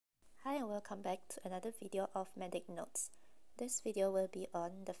Hi and welcome back to another video of Medic Notes. This video will be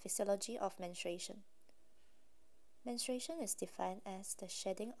on the physiology of menstruation. Menstruation is defined as the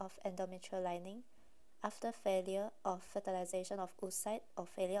shedding of endometrial lining after failure of fertilization of oocyte or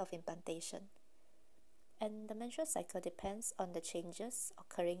failure of implantation. And the menstrual cycle depends on the changes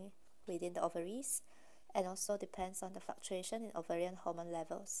occurring within the ovaries and also depends on the fluctuation in ovarian hormone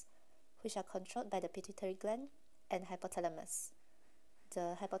levels, which are controlled by the pituitary gland and hypothalamus,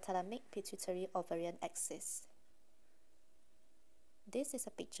 the hypothalamic-pituitary-ovarian axis. This is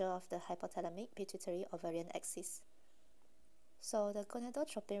a picture of the hypothalamic-pituitary-ovarian axis. So the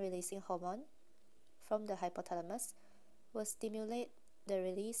gonadotropin releasing hormone from the hypothalamus will stimulate the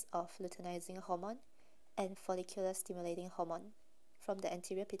release of luteinizing hormone and follicular stimulating hormone from the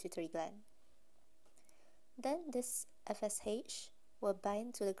anterior pituitary gland. Then this FSH will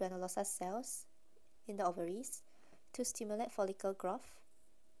bind to the granulosa cells in the ovaries to stimulate follicle growth,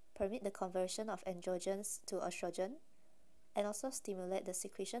 permit the conversion of androgens to estrogen, and also stimulate the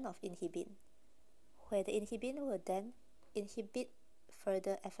secretion of inhibin, where the inhibin will then inhibit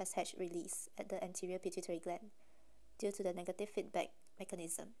further FSH release at the anterior pituitary gland due to the negative feedback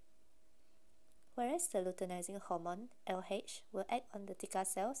mechanism. Whereas the luteinizing hormone, LH, will act on the Theca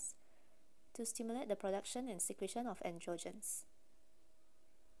cells to stimulate the production and secretion of androgens.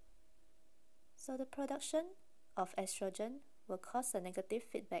 So the production of estrogen will cause a negative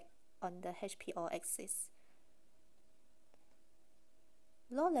feedback on the HPO axis.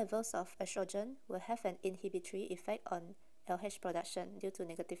 Low levels of estrogen will have an inhibitory effect on LH production due to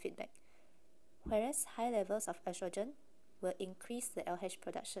negative feedback, whereas high levels of estrogen will increase the LH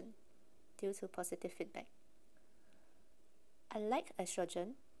production due to positive feedback. Unlike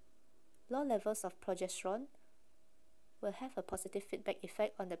estrogen, low levels of progesterone will have a positive feedback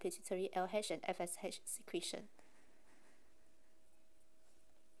effect on the pituitary LH and FSH secretion.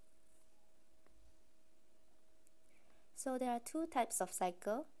 So there are two types of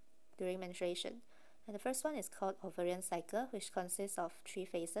cycle during menstruation, and the first one is called ovarian cycle, which consists of three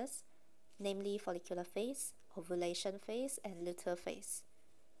phases, namely follicular phase, ovulation phase, and luteal phase.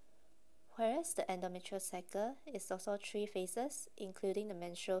 Whereas the endometrial cycle is also three phases, including the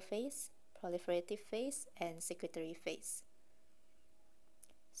menstrual phase, proliferative phase, and secretory phase.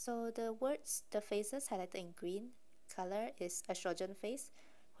 So the phases highlighted in green color is estrogen phase,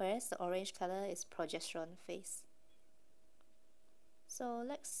 whereas the orange color is progesterone phase. So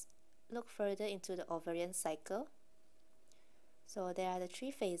let's look further into the ovarian cycle. So there are the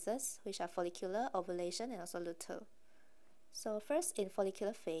three phases, which are follicular, ovulation, and also luteal. So first, in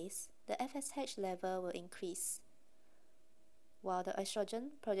follicular phase, the FSH level will increase, while the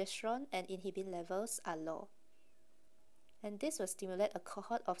estrogen, progesterone, and inhibin levels are low. And this will stimulate a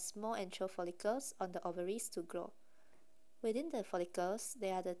cohort of small antral follicles on the ovaries to grow. Within the follicles,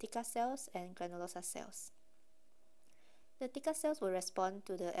 there are the Theca cells and granulosa cells. The Theca cells will respond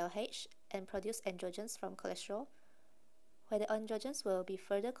to the LH and produce androgens from cholesterol, where the androgens will be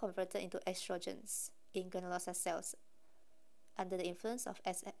further converted into estrogens in granulosa cells under the influence of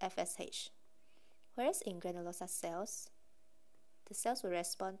FSH. Whereas in granulosa cells, the cells will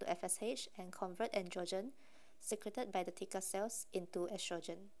respond to FSH and convert androgen secreted by the Theca cells into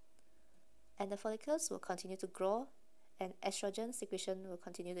estrogen. And the follicles will continue to grow and estrogen secretion will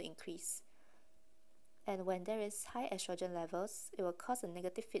continue to increase. And when there is high estrogen levels, it will cause a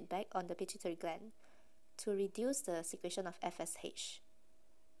negative feedback on the pituitary gland to reduce the secretion of FSH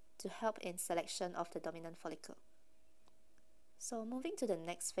to help in selection of the dominant follicle. So moving to the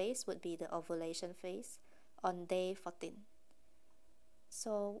next phase would be the ovulation phase on day 14.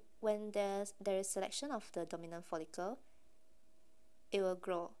 So when there is selection of the dominant follicle, it will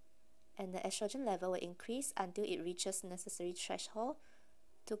grow and the estrogen level will increase until it reaches necessary threshold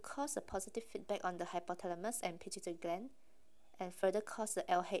to cause a positive feedback on the hypothalamus and pituitary gland and further cause the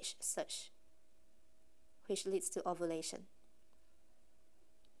LH surge, which leads to ovulation.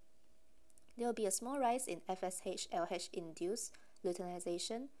 There will be a small rise in FSH-LH induced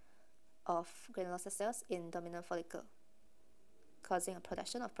luteinization of granulosa cells in dominant follicle, causing a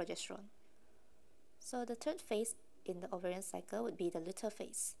production of progesterone. So the third phase in the ovarian cycle would be the luteal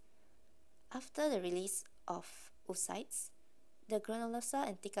phase. After the release of oocytes, the granulosa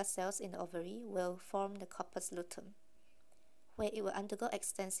and Theca cells in the ovary will form the corpus luteum, where it will undergo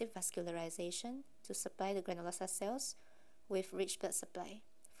extensive vascularization to supply the granulosa cells with rich blood supply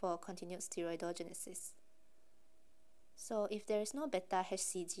for continued steroidogenesis. So if there is no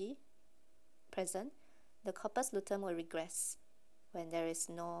beta-HCG present, the corpus luteum will regress when there is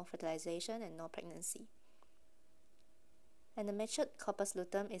no fertilization and no pregnancy. And the matured corpus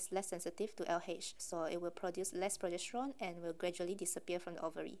luteum is less sensitive to LH, so it will produce less progesterone and will gradually disappear from the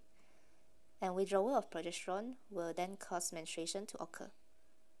ovary. and withdrawal of progesterone will then cause menstruation to occur.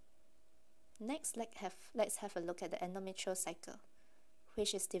 Next, let's have a look at the endometrial cycle,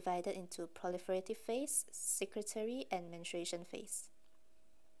 which is divided into proliferative phase, secretory, and menstruation phase.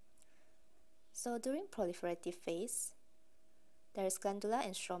 So during proliferative phase, there is glandular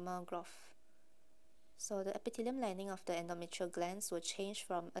and stromal growth. So the epithelium lining of the endometrial glands will change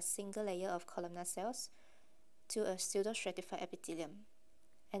from a single layer of columnar cells to a pseudostratified epithelium,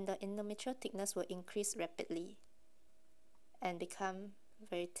 and the endometrial thickness will increase rapidly and become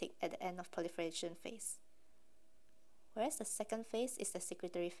very thick at the end of proliferation phase. Whereas the second phase is the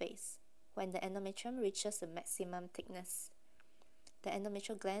secretory phase, when the endometrium reaches the maximum thickness. The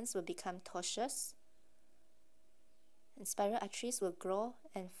endometrial glands will become tortuous, and spiral arteries will grow,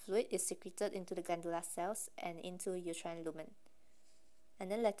 and fluid is secreted into the glandular cells and into uterine lumen. And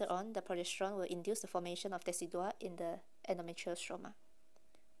then later on, the progesterone will induce the formation of decidua in the endometrial stroma.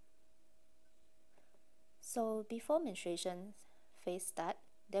 So before menstruation phase start,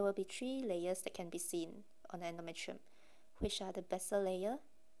 there will be 3 layers that can be seen on the endometrium, which are the basal layer,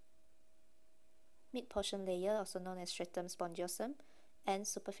 mid-portion layer, also known as stratum spongiosum, and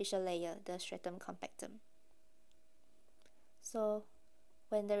superficial layer, the stratum compactum. So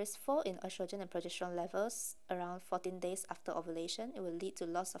when there is fall in estrogen and progesterone levels around 14 days after ovulation, it will lead to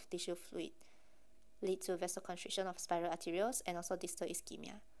loss of tissue fluid, lead to vasoconstriction of spiral arterioles, and also distal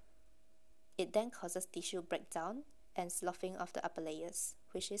ischemia. It then causes tissue breakdown and sloughing of the upper layers,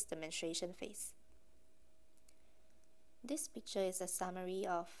 which is the menstruation phase. This picture is a summary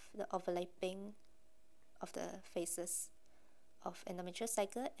of the overlapping of the phases of endometrial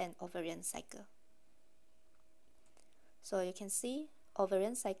cycle and ovarian cycle. So you can see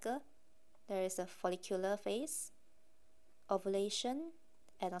ovarian cycle, there is a follicular phase, ovulation,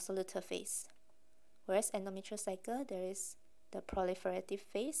 and also luteal phase. Whereas endometrial cycle, there is the proliferative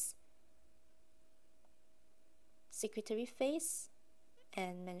phase, secretory phase,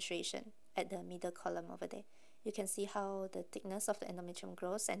 and menstruation at the middle column over there. You can see how the thickness of the endometrium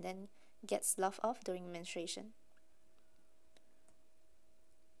grows and then gets sloughed off during menstruation.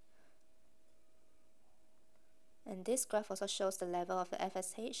 And this graph also shows the level of the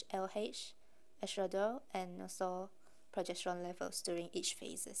FSH, LH, estradiol, and also progesterone levels during each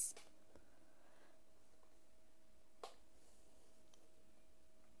phases.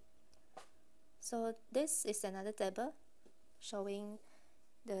 So this is another table showing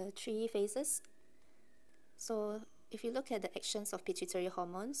the 3 phases. So if you look at the actions of pituitary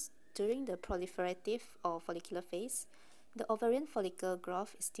hormones during the proliferative or follicular phase, the ovarian follicle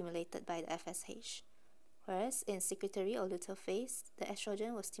growth is stimulated by the FSH. Whereas in secretory or luteal phase, the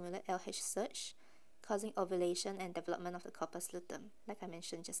estrogen will stimulate LH surge, causing ovulation and development of the corpus luteum, like I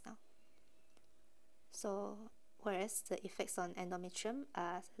mentioned just now. So, whereas the effects on endometrium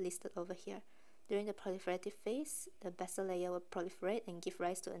are listed over here. During the proliferative phase, the basal layer will proliferate and give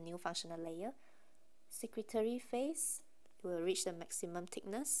rise to a new functional layer. Secretory phase will reach the maximum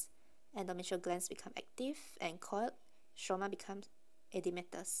thickness, endometrial glands become active and coiled, stroma becomes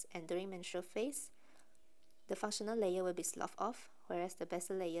edematous, and during menstrual phase, the functional layer will be sloughed off, whereas the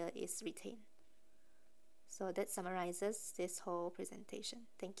basal layer is retained. So that summarizes this whole presentation.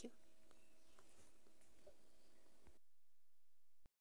 Thank you.